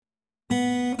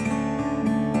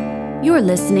You're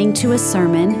listening to a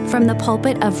sermon from the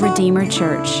pulpit of Redeemer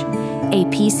Church, a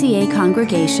PCA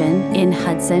congregation in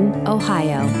Hudson,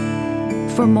 Ohio.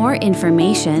 For more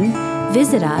information,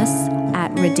 visit us at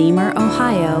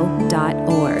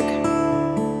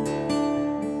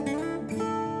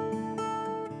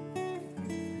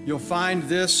redeemerohio.org. You'll find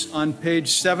this on page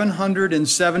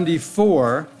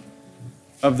 774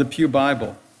 of the Pew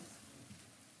Bible.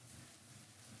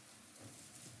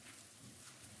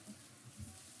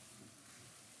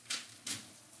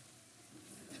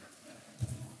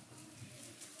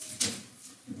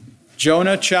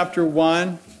 Jonah chapter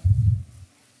 1,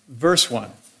 verse 1.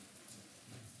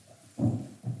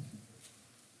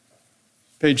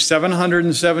 Page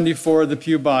 774 of the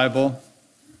Pew Bible.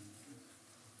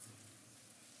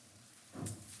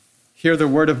 Hear the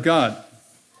word of God.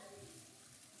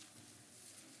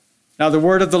 Now the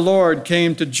word of the Lord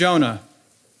came to Jonah,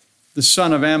 the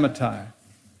son of Amittai.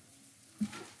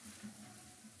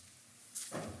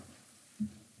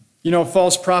 You know,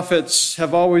 false prophets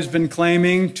have always been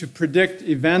claiming to predict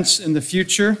events in the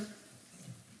future.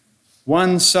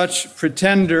 One such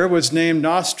pretender was named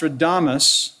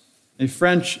Nostradamus, a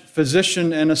French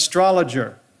physician and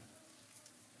astrologer.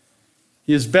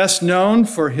 He is best known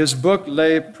for his book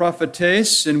Les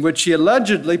Prophéties, in which he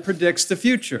allegedly predicts the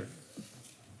future.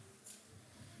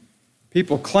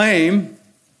 People claim,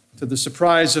 to the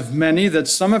surprise of many, that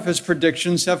some of his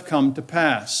predictions have come to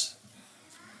pass.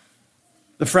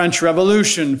 The French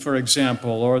Revolution, for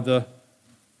example, or the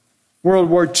World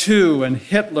War II and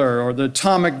Hitler, or the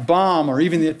atomic bomb, or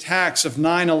even the attacks of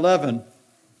 9/11.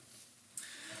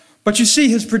 But you see,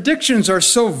 his predictions are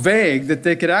so vague that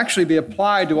they could actually be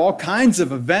applied to all kinds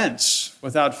of events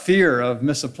without fear of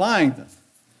misapplying them.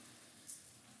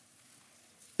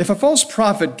 If a false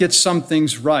prophet gets some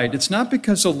things right, it's not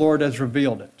because the Lord has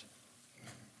revealed it.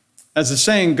 As the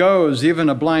saying goes, even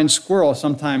a blind squirrel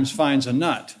sometimes finds a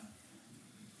nut.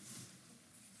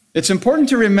 It's important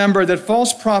to remember that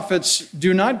false prophets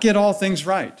do not get all things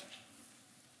right.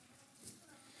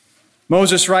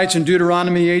 Moses writes in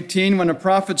Deuteronomy 18, when a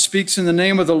prophet speaks in the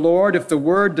name of the Lord, if the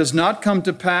word does not come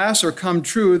to pass or come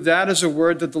true, that is a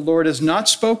word that the Lord has not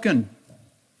spoken.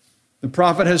 The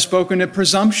prophet has spoken it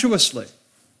presumptuously.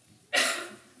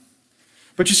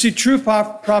 But you see, true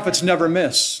prophets never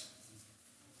miss.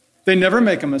 They never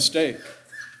make a mistake.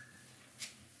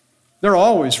 They're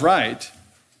always right.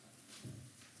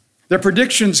 Their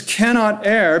predictions cannot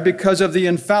err because of the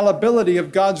infallibility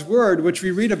of God's word, which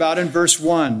we read about in verse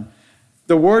 1.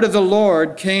 The word of the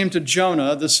Lord came to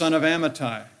Jonah, the son of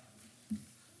Amittai.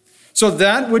 So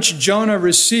that which Jonah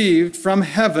received from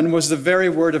heaven was the very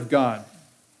word of God.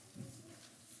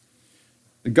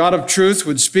 The God of truth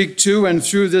would speak to and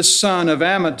through this son of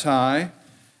Amittai,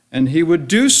 and he would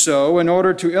do so in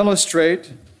order to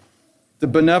illustrate the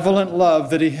benevolent love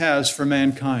that he has for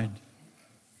mankind.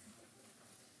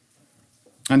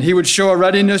 And he would show a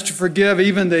readiness to forgive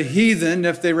even the heathen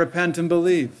if they repent and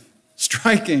believe.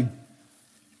 Striking.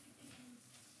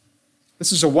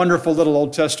 This is a wonderful little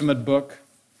Old Testament book.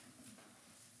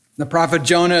 The prophet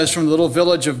Jonah is from the little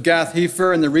village of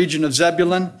Gath-Hepher in the region of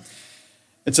Zebulun.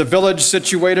 It's a village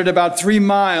situated about 3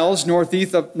 miles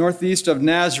northeast of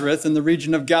Nazareth in the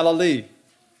region of Galilee.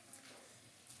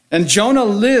 And Jonah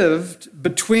lived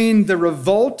between the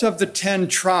revolt of the 10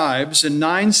 tribes in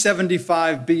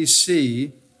 975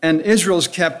 BC and Israel's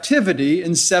captivity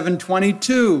in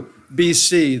 722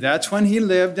 BC. That's when he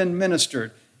lived and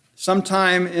ministered,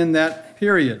 sometime in that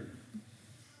period.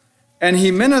 And he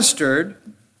ministered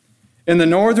in the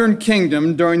northern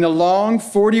kingdom during the long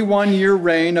 41-year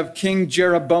reign of King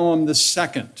Jeroboam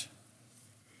II.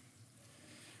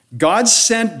 God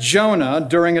sent Jonah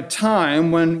during a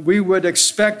time when we would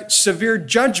expect severe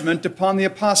judgment upon the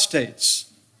apostates.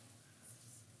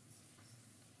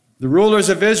 The rulers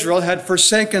of Israel had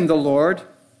forsaken the Lord.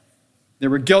 They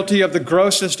were guilty of the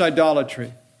grossest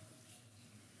idolatry.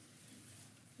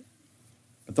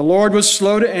 But the Lord was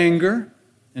slow to anger,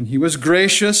 and he was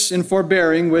gracious in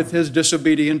forbearing with his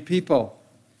disobedient people.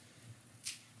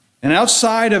 And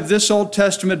outside of this Old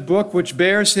Testament book, which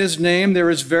bears his name,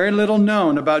 there is very little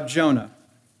known about Jonah.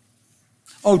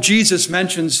 Oh, Jesus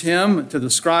mentions him to the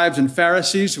scribes and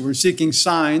Pharisees who were seeking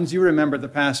signs. You remember the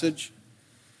passage.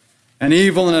 An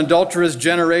evil and adulterous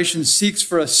generation seeks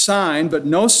for a sign, but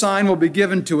no sign will be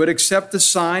given to it except the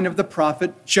sign of the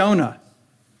prophet Jonah.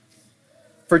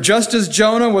 For just as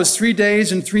Jonah was 3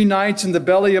 days and 3 nights in the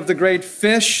belly of the great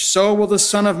fish, so will the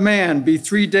Son of Man be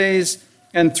 3 days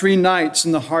and 3 nights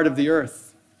in the heart of the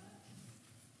earth.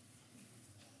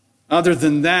 Other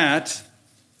than that,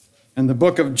 in the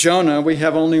book of Jonah, we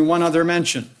have only one other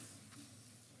mention.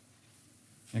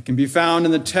 It can be found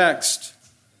in the text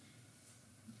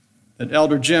that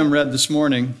Elder Jim read this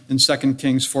morning in 2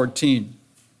 Kings 14.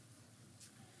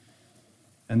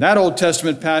 And that Old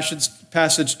Testament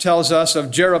passage tells us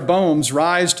of Jeroboam's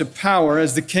rise to power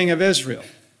as the king of Israel.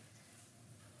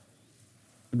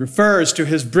 It refers to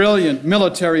his brilliant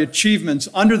military achievements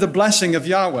under the blessing of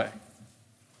Yahweh.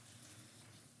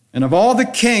 And of all the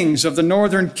kings of the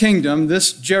northern kingdom,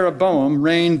 this Jeroboam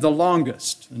reigned the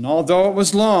longest. And although it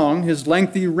was long, his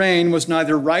lengthy reign was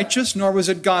neither righteous nor was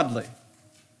it godly.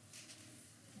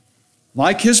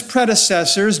 Like his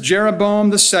predecessors,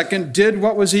 Jeroboam II did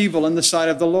what was evil in the sight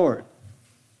of the Lord.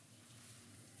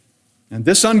 And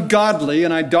this ungodly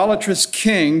and idolatrous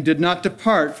king did not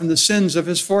depart from the sins of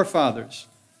his forefathers.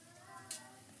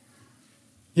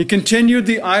 He continued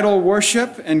the idol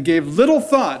worship and gave little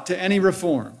thought to any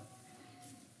reform.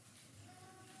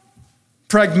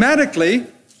 Pragmatically,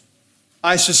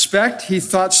 I suspect he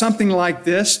thought something like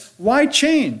this: why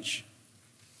change?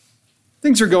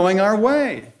 Things are going our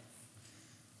way.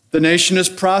 The nation is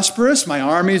prosperous, my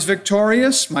army is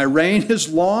victorious, my reign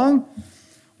is long.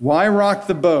 Why rock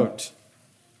the boat?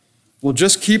 We'll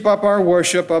just keep up our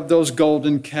worship of those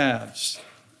golden calves.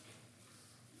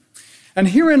 And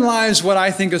herein lies what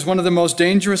I think is one of the most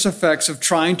dangerous effects of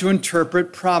trying to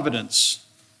interpret providence.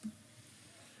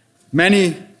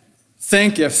 Many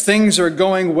think if things are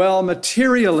going well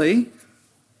materially,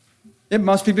 it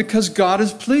must be because God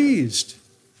is pleased.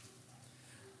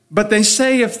 But they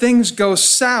say if things go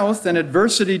south and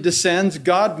adversity descends,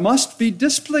 God must be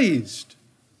displeased.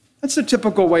 That's a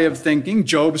typical way of thinking.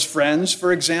 Job's friends,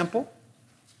 for example.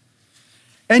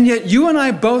 And yet you and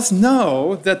I both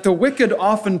know that the wicked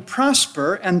often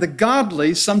prosper and the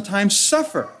godly sometimes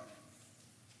suffer.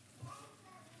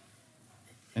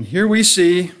 And here we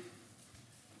see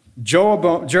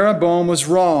Jeroboam was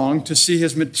wrong to see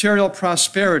his material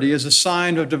prosperity as a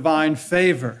sign of divine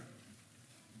favor.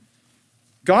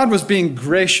 God was being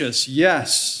gracious,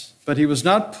 yes, but he was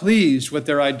not pleased with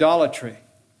their idolatry.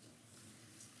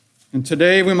 And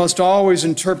today we must always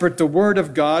interpret the Word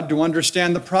of God to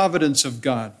understand the providence of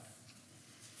God.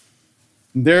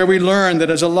 And there we learn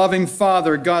that as a loving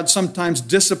Father, God sometimes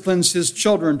disciplines his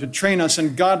children to train us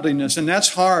in godliness, and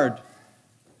that's hard.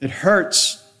 It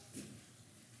hurts.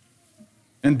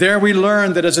 And there we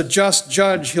learn that as a just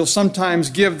judge, he'll sometimes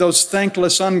give those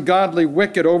thankless, ungodly,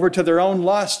 wicked over to their own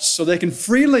lusts so they can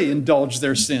freely indulge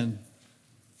their sin.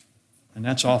 And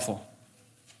that's awful.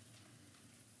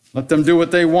 Let them do what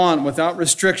they want without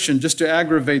restriction just to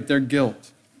aggravate their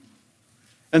guilt.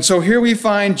 And so here we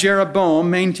find Jeroboam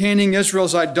maintaining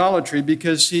Israel's idolatry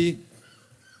because he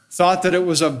thought that it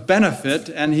was a benefit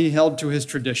and he held to his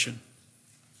tradition.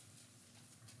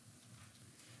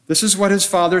 This is what his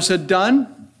fathers had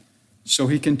done, so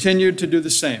he continued to do the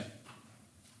same.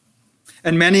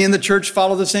 And many in the church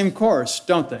follow the same course,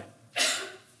 don't they?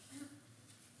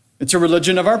 It's a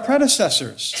religion of our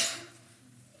predecessors.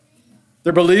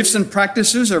 Their beliefs and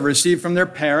practices are received from their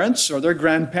parents or their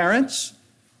grandparents,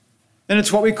 and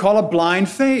it's what we call a blind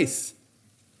faith.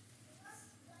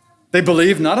 They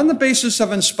believe not on the basis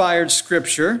of inspired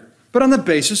scripture, but on the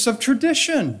basis of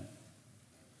tradition.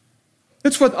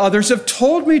 It's what others have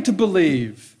told me to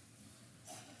believe.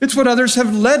 It's what others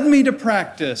have led me to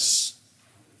practice.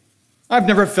 I've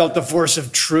never felt the force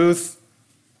of truth.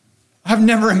 I've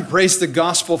never embraced the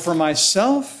gospel for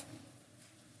myself.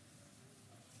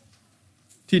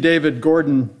 T. David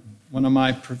Gordon, one of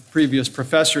my previous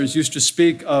professors, used to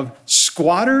speak of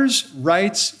squatters'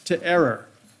 rights to error.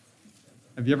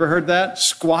 Have you ever heard that?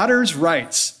 Squatters'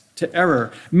 rights to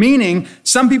error, meaning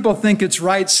some people think it's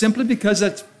right simply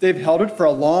because they've held it for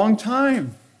a long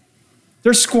time.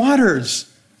 They're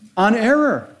squatters on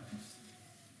error.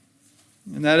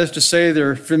 And that is to say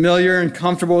they're familiar and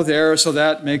comfortable with error, so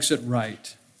that makes it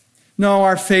right. No,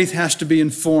 our faith has to be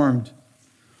informed.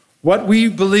 What we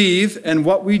believe and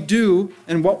what we do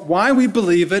and why we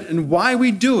believe it and why we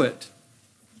do it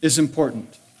is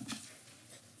important.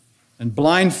 And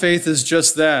blind faith is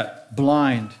just that,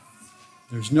 blind.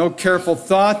 There's no careful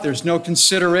thought, there's no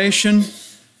consideration,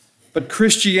 but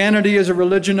Christianity is a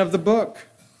religion of the book,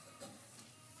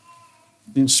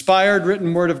 the inspired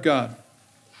written word of God.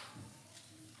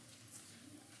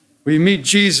 We meet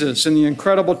Jesus in the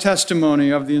incredible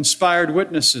testimony of the inspired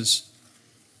witnesses,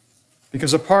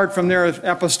 because apart from their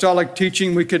apostolic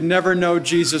teaching, we could never know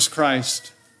Jesus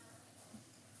Christ.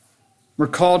 We're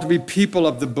called to be people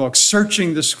of the book,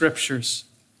 searching the scriptures.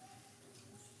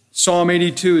 Psalm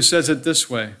 82 says it this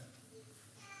way: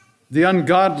 the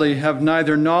ungodly have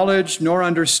neither knowledge nor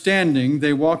understanding.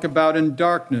 They walk about in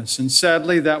darkness. And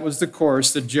sadly, that was the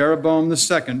course that Jeroboam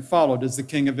II followed as the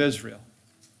king of Israel.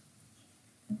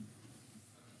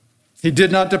 He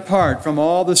did not depart from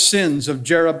all the sins of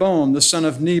Jeroboam, the son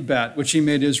of Nebat, which he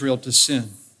made Israel to sin.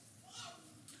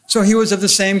 So he was of the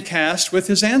same caste with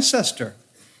his ancestor,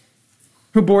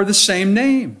 who bore the same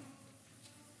name.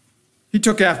 He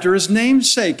took after his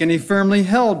namesake, and he firmly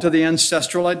held to the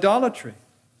ancestral idolatry.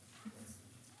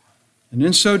 And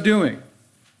in so doing,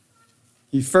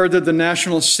 he furthered the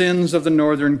national sins of the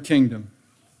northern kingdom.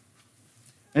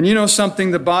 And you know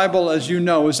something, the Bible, as you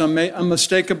know, is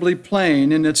unmistakably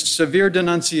plain in its severe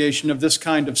denunciation of this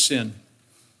kind of sin.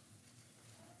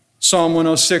 Psalm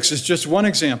 106 is just one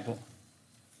example.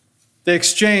 They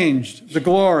exchanged the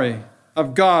glory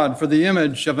of God for the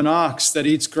image of an ox that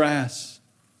eats grass.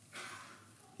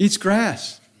 Eats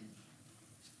grass.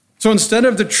 So instead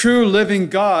of the true living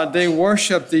God, they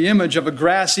worshiped the image of a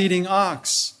grass-eating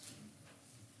ox.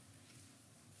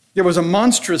 It was a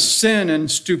monstrous sin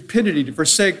and stupidity to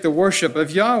forsake the worship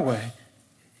of Yahweh.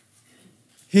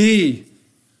 He,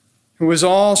 who is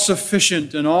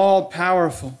all-sufficient and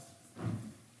all-powerful,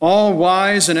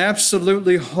 all-wise and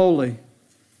absolutely holy,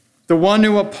 the one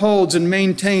who upholds and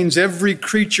maintains every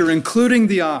creature, including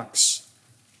the ox.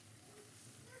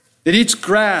 It eats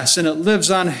grass and it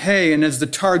lives on hay, and as the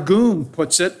Targum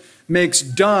puts it, makes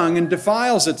dung and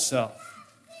defiles itself.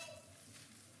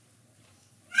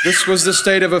 This was the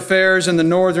state of affairs in the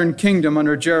northern kingdom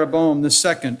under Jeroboam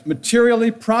II.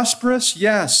 Materially prosperous,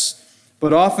 yes,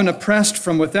 but often oppressed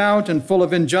from without and full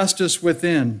of injustice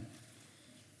within.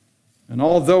 And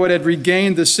although it had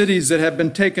regained the cities that had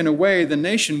been taken away, the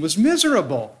nation was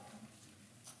miserable.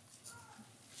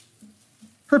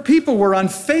 Her people were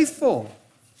unfaithful.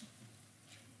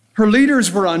 Her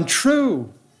leaders were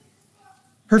untrue.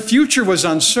 Her future was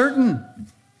uncertain.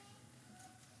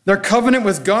 Their covenant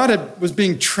with God was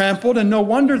being trampled, and no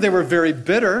wonder they were very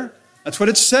bitter. That's what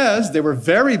it says. They were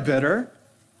very bitter.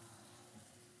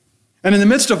 And in the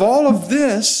midst of all of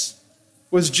this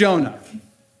was Jonah,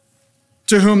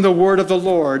 to whom the word of the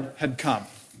Lord had come.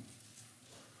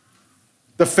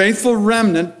 The faithful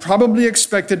remnant probably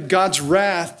expected God's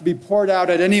wrath to be poured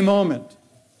out at any moment.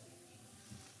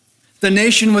 The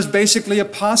nation was basically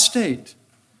apostate.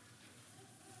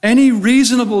 Any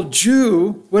reasonable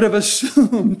Jew would have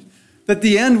assumed that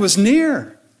the end was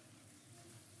near.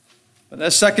 But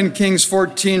as 2 Kings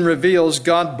 14 reveals,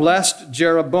 God blessed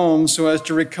Jeroboam so as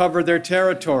to recover their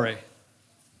territory.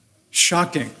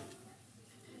 Shocking.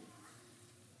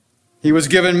 He was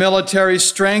given military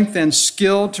strength and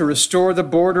skill to restore the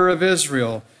border of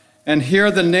Israel. And here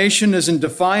the nation is in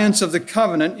defiance of the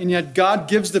covenant, and yet God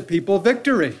gives the people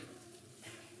victory.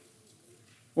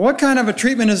 What kind of a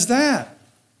treatment is that?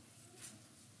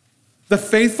 The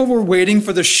faithful were waiting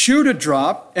for the shoe to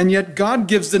drop, and yet God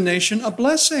gives the nation a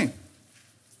blessing.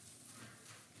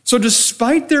 So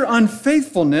despite their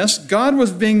unfaithfulness, God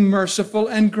was being merciful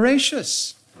and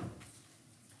gracious.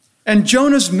 And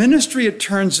Jonah's ministry, it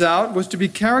turns out, was to be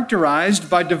characterized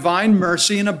by divine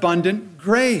mercy and abundant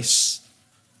grace.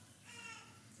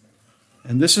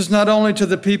 And this is not only to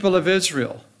the people of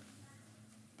Israel,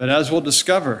 but as we'll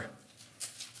discover,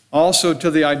 also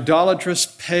to the idolatrous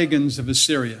pagans of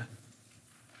Assyria.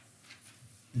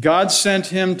 God sent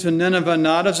him to Nineveh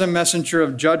not as a messenger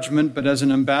of judgment, but as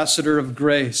an ambassador of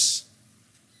grace.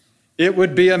 It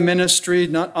would be a ministry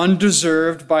not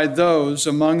undeserved by those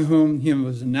among whom he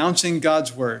was announcing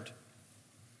God's word.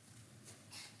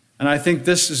 And I think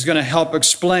this is going to help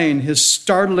explain his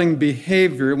startling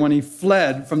behavior when he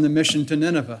fled from the mission to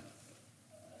Nineveh.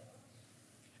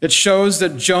 It shows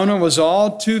that Jonah was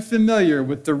all too familiar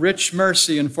with the rich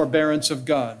mercy and forbearance of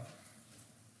God.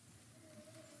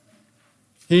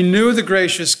 He knew the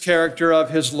gracious character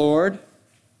of his Lord.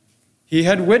 He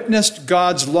had witnessed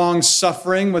God's long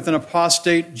suffering with an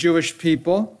apostate Jewish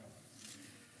people.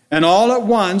 And all at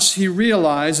once, he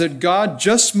realized that God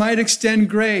just might extend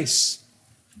grace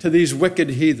to these wicked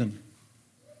heathen.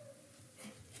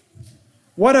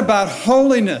 What about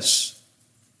holiness?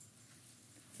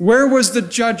 Where was the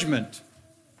judgment?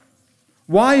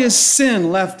 Why is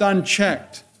sin left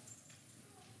unchecked?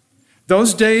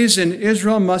 Those days in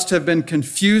Israel must have been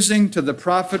confusing to the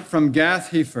prophet from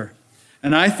Gath-Hepher.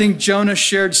 And I think Jonah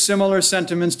shared similar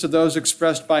sentiments to those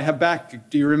expressed by Habakkuk.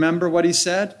 Do you remember what he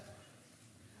said?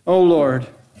 "O Lord,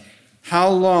 how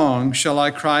long shall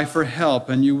I cry for help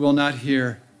and you will not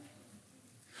hear?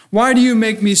 Why do you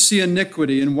make me see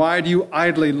iniquity and why do you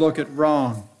idly look at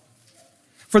wrong?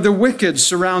 For the wicked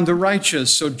surround the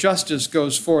righteous, so justice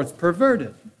goes forth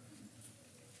perverted."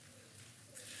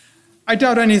 I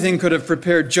doubt anything could have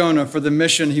prepared Jonah for the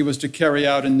mission he was to carry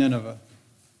out in Nineveh.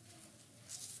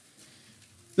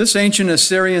 This ancient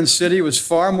Assyrian city was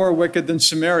far more wicked than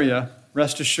Samaria,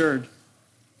 rest assured.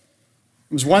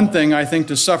 It was one thing, I think,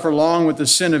 to suffer along with the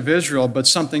sin of Israel, but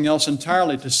something else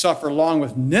entirely to suffer along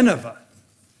with Nineveh.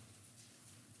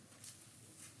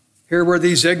 Here were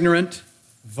these ignorant,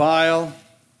 vile,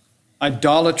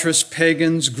 idolatrous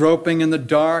pagans groping in the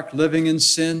dark, living in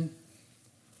sin.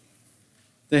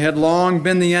 They had long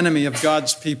been the enemy of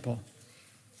God's people,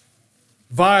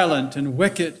 violent and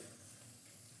wicked.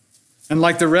 And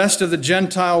like the rest of the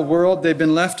Gentile world, they've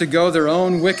been left to go their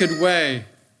own wicked way.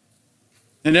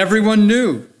 And everyone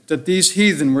knew that these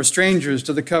heathen were strangers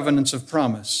to the covenants of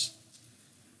promise.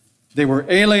 They were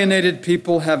alienated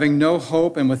people having no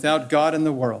hope and without God in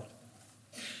the world.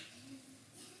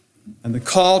 And the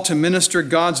call to minister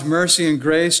God's mercy and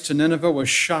grace to Nineveh was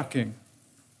shocking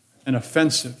and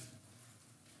offensive.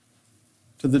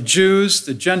 To the Jews,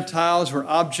 the Gentiles were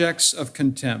objects of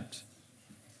contempt,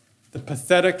 the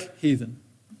pathetic heathen.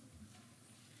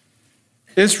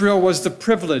 Israel was the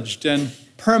privileged and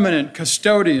permanent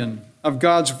custodian of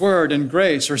God's word and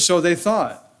grace, or so they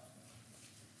thought.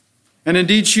 And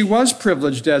indeed, she was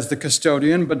privileged as the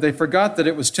custodian, but they forgot that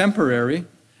it was temporary,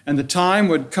 and the time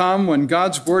would come when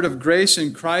God's word of grace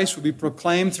in Christ would be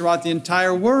proclaimed throughout the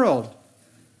entire world.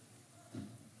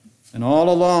 And all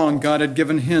along, God had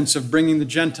given hints of bringing the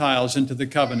Gentiles into the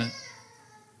covenant.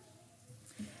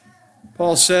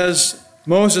 Paul says,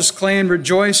 Moses claimed,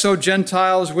 "Rejoice, O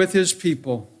Gentiles, with his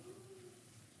people."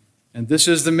 And this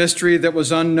is the mystery that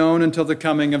was unknown until the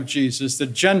coming of Jesus. The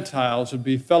Gentiles would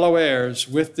be fellow heirs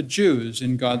with the Jews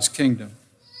in God's kingdom.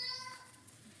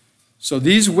 So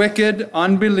these wicked,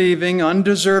 unbelieving,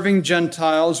 undeserving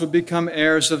Gentiles would become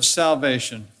heirs of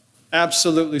salvation.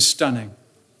 Absolutely stunning.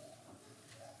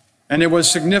 And it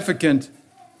was significant,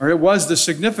 or it was the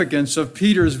significance of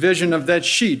Peter's vision of that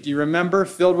sheet. Do you remember,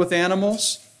 filled with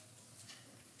animals?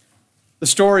 The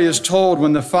story is told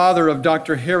when the father of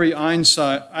Dr. Harry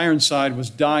Ironside was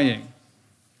dying.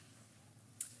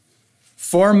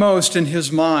 Foremost in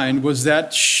his mind was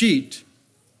that sheet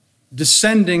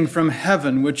descending from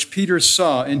heaven, which Peter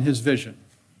saw in his vision.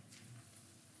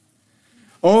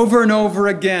 Over and over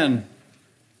again,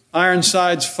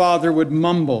 Ironside's father would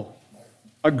mumble,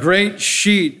 "A great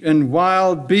sheet and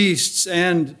wild beasts,"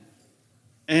 and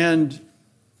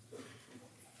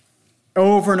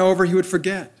over and over he would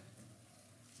forget.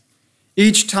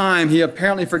 Each time he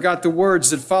apparently forgot the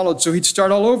words that followed, so he'd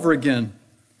start all over again.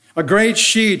 A great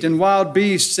sheet and wild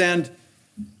beasts, and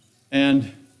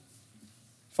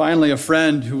finally a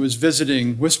friend who was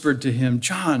visiting whispered to him,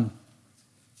 "John,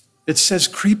 it says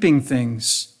creeping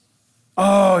things."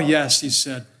 "Oh, yes," he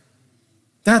said.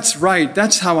 "That's right.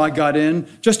 That's how I got in.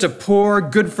 Just a poor,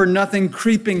 good-for-nothing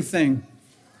creeping thing.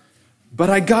 But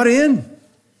I got in.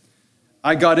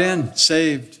 I got in,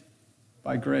 saved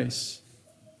by grace."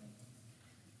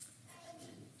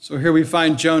 So here we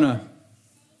find Jonah,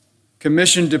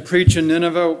 commissioned to preach in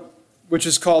Nineveh, which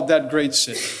is called that great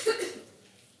city.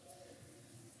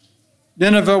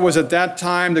 Nineveh was at that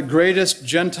time the greatest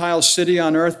Gentile city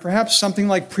on earth, perhaps something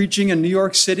like preaching in New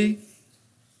York City.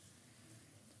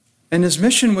 And his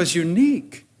mission was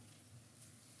unique.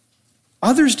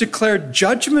 Others declared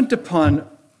judgment upon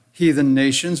heathen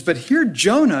nations, but here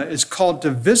Jonah is called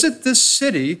to visit this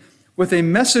city with a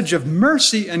message of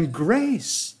mercy and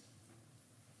grace.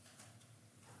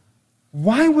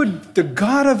 Why would the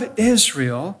God of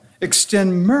Israel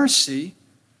extend mercy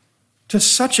to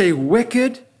such a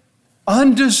wicked,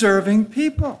 undeserving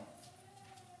people?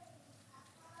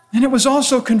 And it was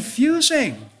also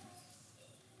confusing.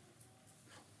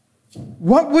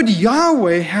 What would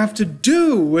Yahweh have to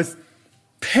do with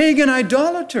pagan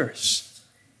idolaters?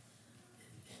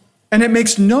 And it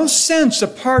makes no sense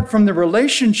apart from the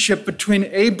relationship between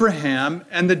Abraham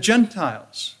and the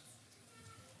Gentiles.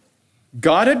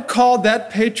 God had called that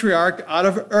patriarch out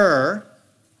of Ur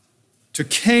to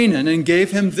Canaan and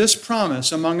gave him this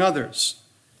promise, among others: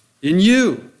 "In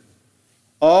you,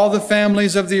 all the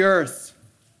families of the earth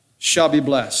shall be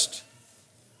blessed."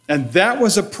 And that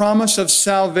was a promise of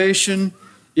salvation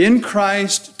in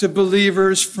Christ to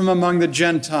believers from among the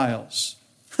Gentiles.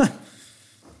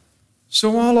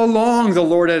 So all along, the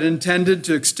Lord had intended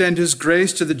to extend his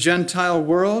grace to the Gentile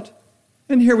world.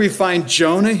 And here we find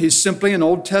Jonah. He's simply an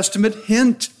Old Testament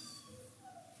hint.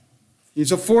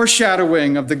 He's a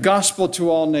foreshadowing of the gospel to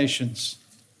all nations.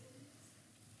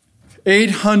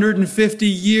 850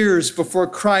 years before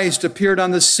Christ appeared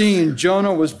on the scene,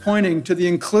 Jonah was pointing to the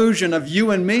inclusion of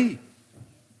you and me,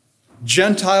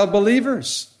 Gentile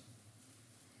believers.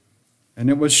 And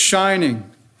it was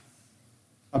shining,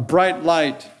 a bright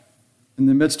light in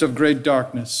the midst of great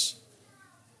darkness.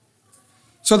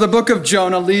 So the book of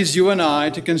Jonah leads you and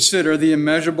I to consider the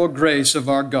immeasurable grace of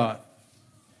our God.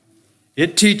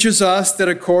 It teaches us that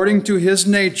according to his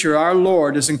nature, our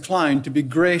Lord is inclined to be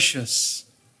gracious.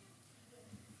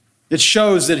 It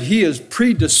shows that he is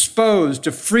predisposed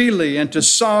to freely and to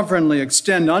sovereignly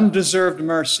extend undeserved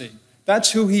mercy.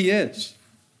 That's who he is.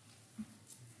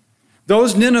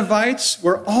 Those Ninevites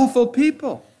were awful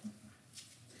people.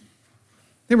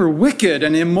 They were wicked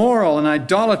and immoral and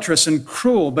idolatrous and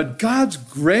cruel, but God's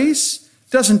grace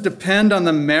doesn't depend on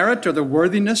the merit or the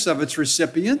worthiness of its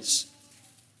recipients.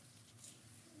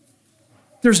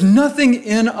 There's nothing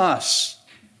in us.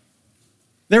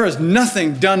 There is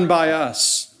nothing done by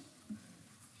us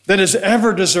that is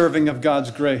ever deserving of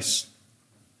God's grace.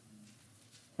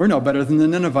 We're no better than the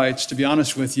Ninevites, to be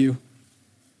honest with you.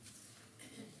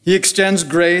 He extends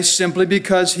grace simply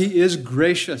because he is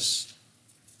gracious.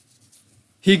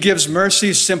 He gives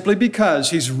mercy simply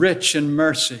because he's rich in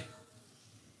mercy.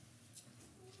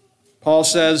 Paul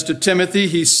says to Timothy,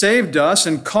 he saved us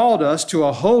and called us to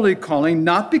a holy calling,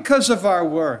 not because of our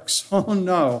works, oh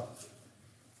no,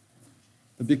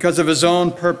 but because of his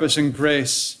own purpose and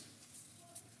grace.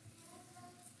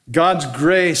 God's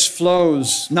grace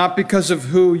flows not because of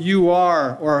who you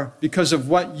are or because of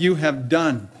what you have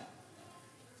done.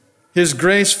 His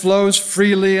grace flows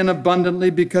freely and abundantly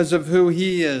because of who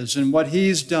he is and what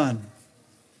he's done.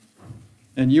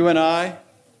 And you and I,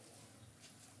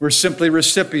 we're simply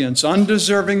recipients,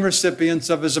 undeserving recipients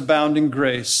of his abounding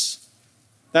grace.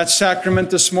 That sacrament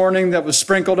this morning that was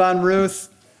sprinkled on Ruth,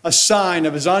 a sign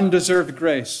of his undeserved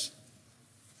grace.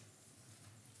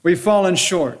 We've fallen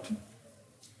short.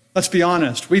 Let's be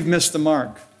honest, we've missed the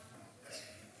mark.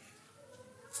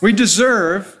 We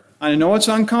deserve, I know it's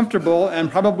uncomfortable and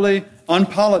probably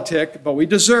unpolitic, but we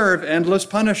deserve endless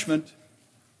punishment.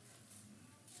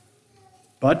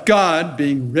 But God,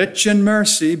 being rich in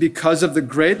mercy because of the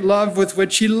great love with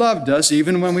which he loved us,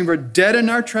 even when we were dead in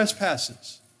our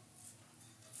trespasses,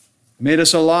 made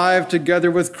us alive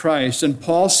together with Christ. And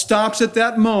Paul stops at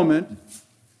that moment,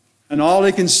 and all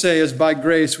he can say is, by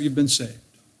grace we've been saved.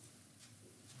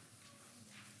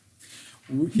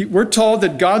 We're told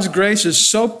that God's grace is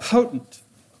so potent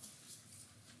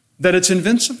that it's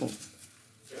invincible.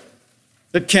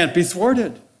 It can't be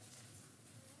thwarted.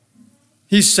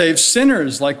 He saves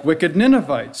sinners like wicked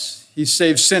Ninevites. He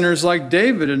saves sinners like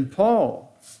David and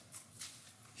Paul.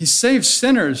 He saves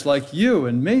sinners like you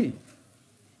and me.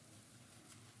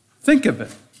 Think of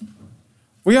it.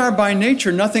 We are by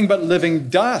nature nothing but living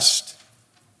dust.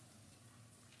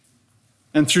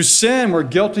 And through sin, we're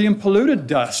guilty and polluted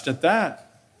dust at that.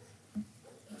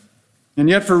 And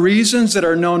yet, for reasons that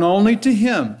are known only to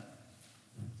him,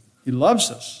 he loves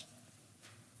us.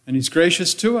 And he's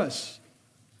gracious to us.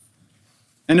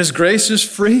 And his grace is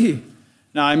free.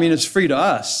 Now, I mean, it's free to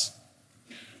us,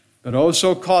 but oh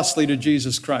so costly to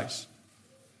Jesus Christ.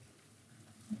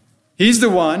 He's the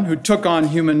one who took on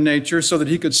human nature so that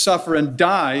he could suffer and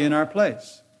die in our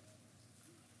place.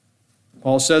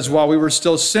 Paul says, while we were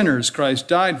still sinners, Christ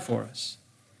died for us.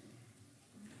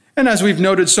 And as we've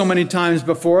noted so many times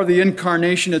before, the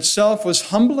incarnation itself was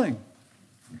humbling.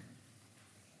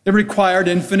 It required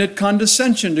infinite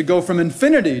condescension to go from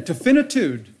infinity to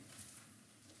finitude.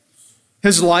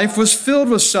 His life was filled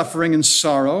with suffering and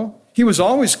sorrow. He was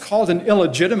always called an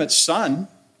illegitimate son.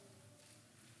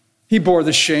 He bore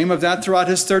the shame of that throughout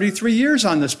his 33 years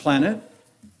on this planet.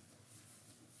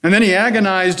 And then he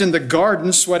agonized in the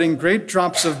garden, sweating great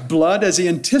drops of blood as he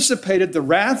anticipated the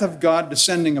wrath of God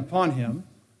descending upon him.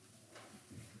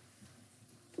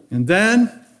 And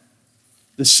then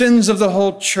the sins of the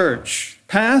whole church,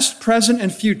 past, present,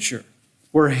 and future,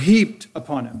 were heaped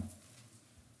upon him.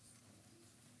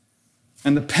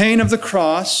 And the pain of the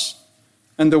cross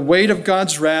and the weight of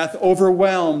God's wrath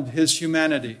overwhelmed his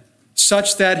humanity,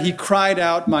 such that he cried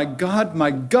out, my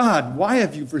God, why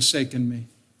have you forsaken me?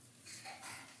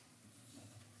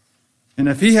 And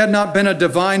if he had not been a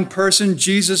divine person,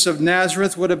 Jesus of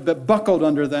Nazareth would have buckled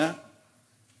under that.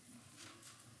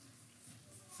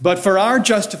 But for our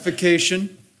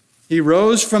justification, he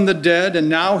rose from the dead, and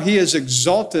now he is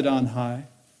exalted on high.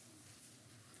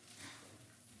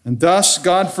 And thus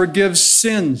God forgives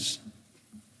sins,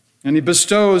 and he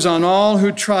bestows on all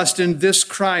who trust in this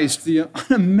Christ the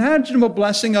unimaginable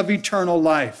blessing of eternal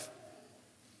life.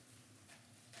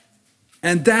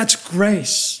 And that's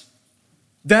grace.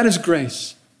 That is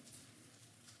grace.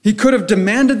 He could have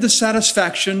demanded the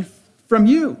satisfaction from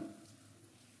you.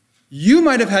 You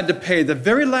might have had to pay the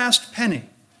very last penny.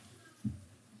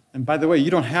 And by the way,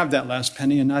 you don't have that last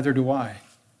penny, and neither do I.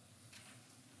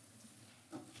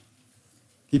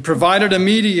 He provided a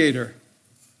mediator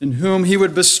in whom he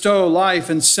would bestow life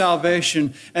and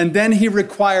salvation, and then he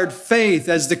required faith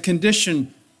as the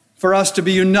condition for us to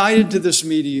be united to this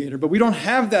mediator. But we don't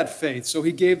have that faith, so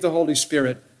he gave the Holy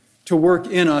Spirit to work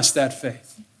in us that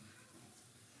faith.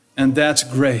 And that's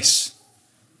grace.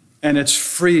 And it's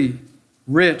free,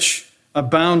 rich,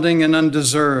 abounding, and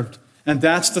undeserved. And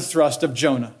that's the thrust of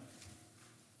Jonah.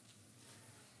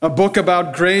 A book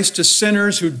about grace to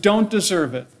sinners who don't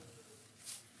deserve it.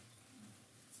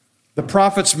 The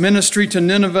prophet's ministry to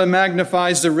Nineveh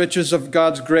magnifies the riches of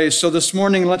God's grace. So this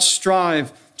morning, let's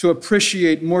strive to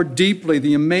appreciate more deeply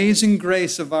the amazing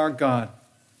grace of our God.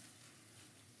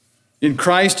 In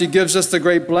Christ, he gives us the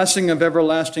great blessing of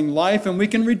everlasting life, and we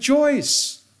can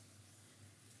rejoice.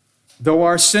 Though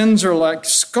our sins are like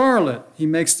scarlet, he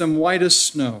makes them white as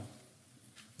snow.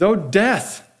 Though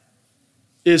death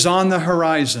is on the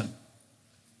horizon,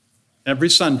 every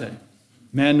Sunday,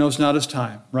 man knows not his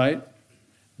time, right?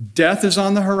 Death is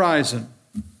on the horizon.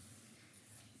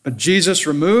 But Jesus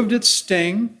removed its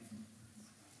sting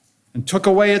and took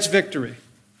away its victory.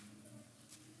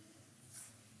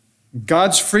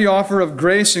 God's free offer of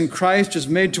grace in Christ is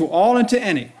made to all and to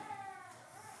any.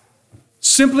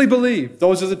 Simply believe.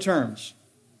 Those are the terms.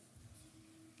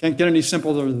 Can't get any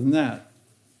simpler than that.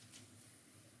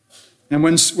 And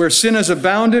where sin has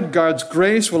abounded, God's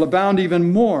grace will abound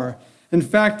even more. In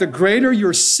fact, the greater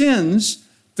your sins,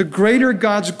 the greater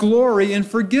God's glory in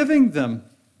forgiving them.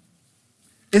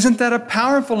 Isn't that a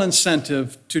powerful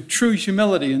incentive to true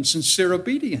humility and sincere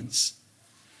obedience?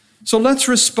 So let's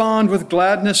respond with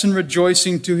gladness and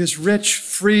rejoicing to his rich,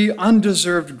 free,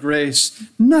 undeserved grace.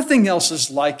 Nothing else is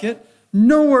like it.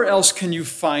 Nowhere else can you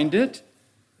find it.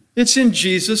 It's in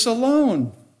Jesus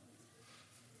alone.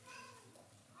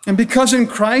 And because in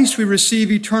Christ we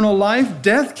receive eternal life,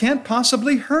 death can't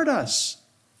possibly hurt us.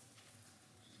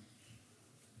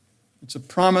 It's a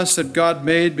promise that God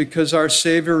made because our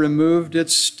Savior removed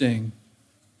its sting.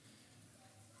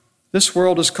 This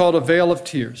world is called a vale of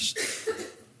tears.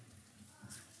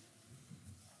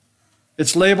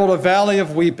 It's labeled a valley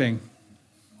of weeping.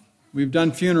 We've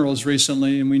done funerals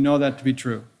recently, and we know that to be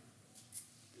true.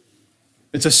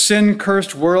 It's a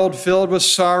sin-cursed world filled with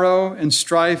sorrow and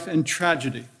strife and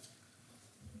tragedy.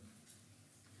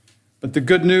 But the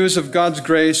good news of God's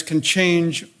grace can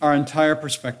change our entire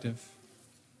perspective.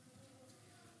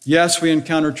 Yes, we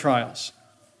encounter trials.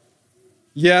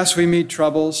 Yes, we meet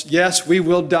troubles. Yes, we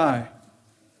will die.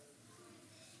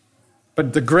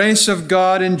 But the grace of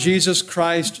God in Jesus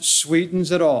Christ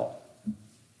sweetens it all.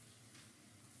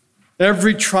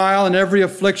 Every trial and every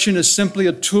affliction is simply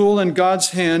a tool in God's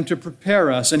hand to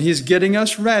prepare us, and he's getting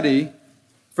us ready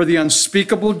for the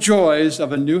unspeakable joys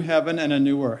of a new heaven and a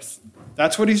new earth.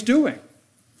 That's what he's doing.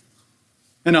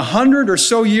 In 100 or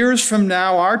so years from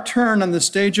now, our turn on the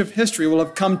stage of history will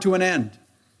have come to an end.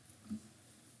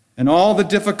 And all the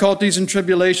difficulties and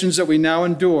tribulations that we now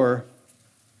endure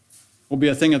will be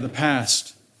a thing of the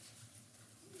past.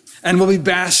 And we'll be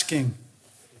basking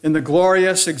in the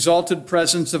glorious, exalted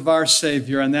presence of our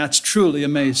Savior, and that's truly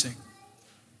amazing.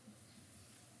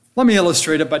 Let me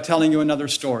illustrate it by telling you another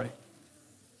story.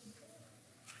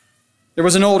 There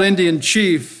was an old Indian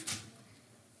chief,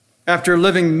 after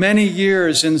living many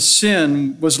years in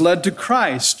sin, was led to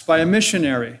Christ by a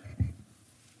missionary.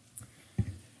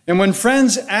 And when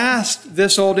friends asked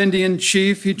this old Indian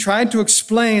chief, he tried to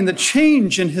explain the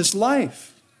change in his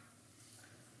life.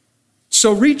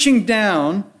 So reaching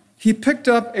down, he picked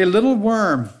up a little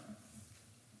worm,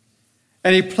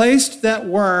 and he placed that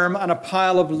worm on a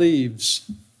pile of leaves.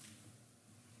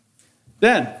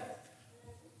 Then,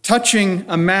 touching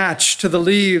a match to the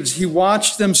leaves, he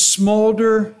watched them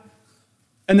smolder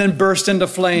and then burst into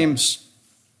flames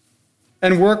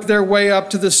and work their way up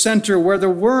to the center where the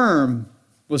worm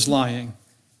was lying.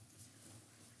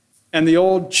 And the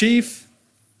old chief,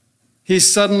 he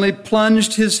suddenly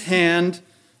plunged his hand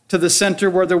to the center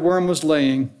where the worm was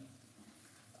laying,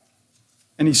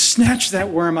 and he snatched that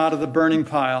worm out of the burning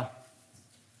pile.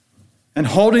 And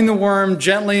holding the worm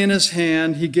gently in his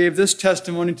hand, he gave this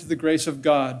testimony to the grace of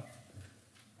God.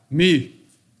 Me,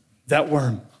 that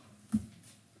worm.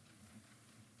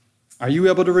 Are you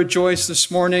able to rejoice this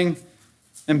morning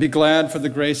and be glad for the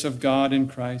grace of God in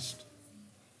Christ?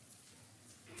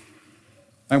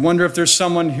 I wonder if there's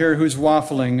someone here who's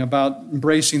waffling about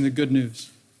embracing the good news.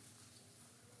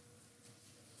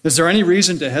 Is there any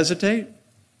reason to hesitate?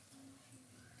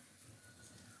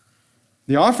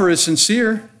 The offer is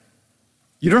sincere.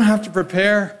 You don't have to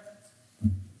prepare.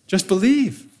 Just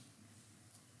believe.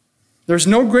 There's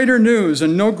no greater news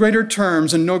and no greater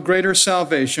terms and no greater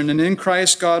salvation. And in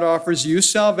Christ, God offers you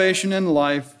salvation and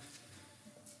life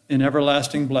in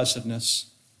everlasting blessedness.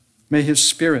 May his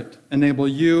Spirit enable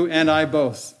you and I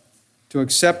both to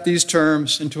accept these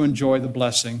terms and to enjoy the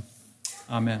blessing.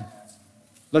 Amen.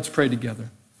 Let's pray together.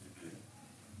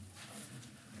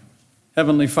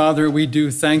 Heavenly Father, we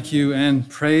do thank you and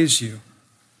praise you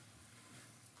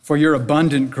for your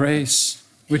abundant grace,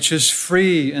 which is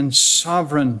free and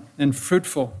sovereign and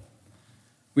fruitful.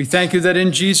 We thank you that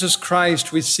in Jesus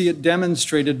Christ we see it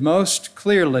demonstrated most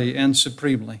clearly and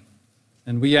supremely.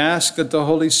 And we ask that the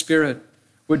Holy Spirit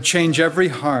would change every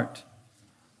heart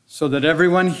so that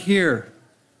everyone here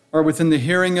or within the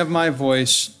hearing of my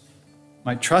voice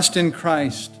might trust in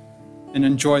Christ and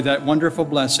enjoy that wonderful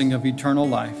blessing of eternal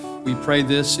life. We pray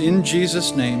this in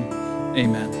Jesus' name.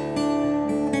 Amen.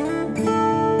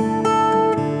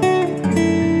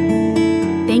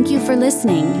 Thank you for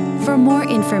listening. For more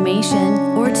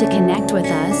information or to connect with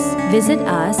us, visit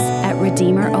us at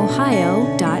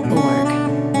redeemerohio.org.